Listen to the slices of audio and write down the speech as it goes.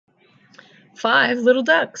Five Little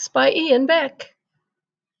Ducks by Ian Beck.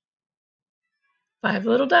 Five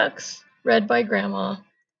Little Ducks, read by Grandma.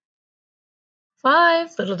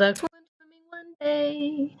 Five little ducks went swimming one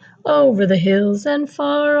day, over the hills and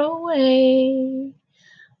far away.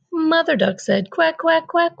 Mother Duck said, quack, quack,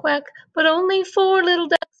 quack, quack, but only four little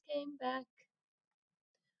ducks came back.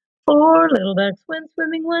 Four little ducks went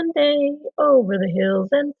swimming one day, over the hills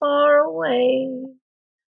and far away.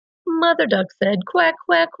 Mother Duck said, quack,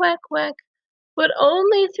 quack, quack, quack, but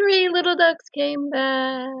only three little ducks came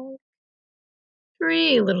back.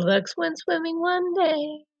 Three little ducks went swimming one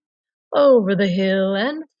day, over the hill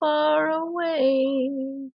and far away.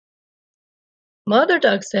 Mother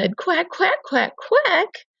Duck said, quack, quack, quack, quack,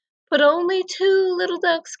 but only two little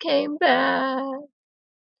ducks came back.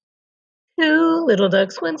 Two little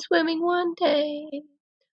ducks went swimming one day,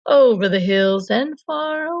 over the hills and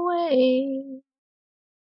far away.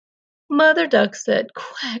 Mother Duck said,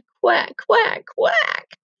 quack, quack, quack, quack,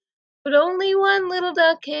 but only one little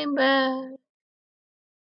duck came back.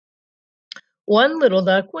 One little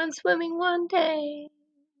duck went swimming one day,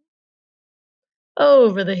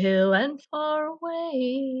 over the hill and far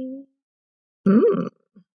away.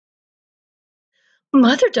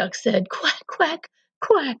 Mother Duck said, quack, quack,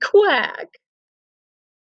 quack, quack,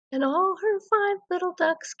 and all her five little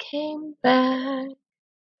ducks came back.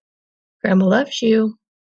 Grandma loves you.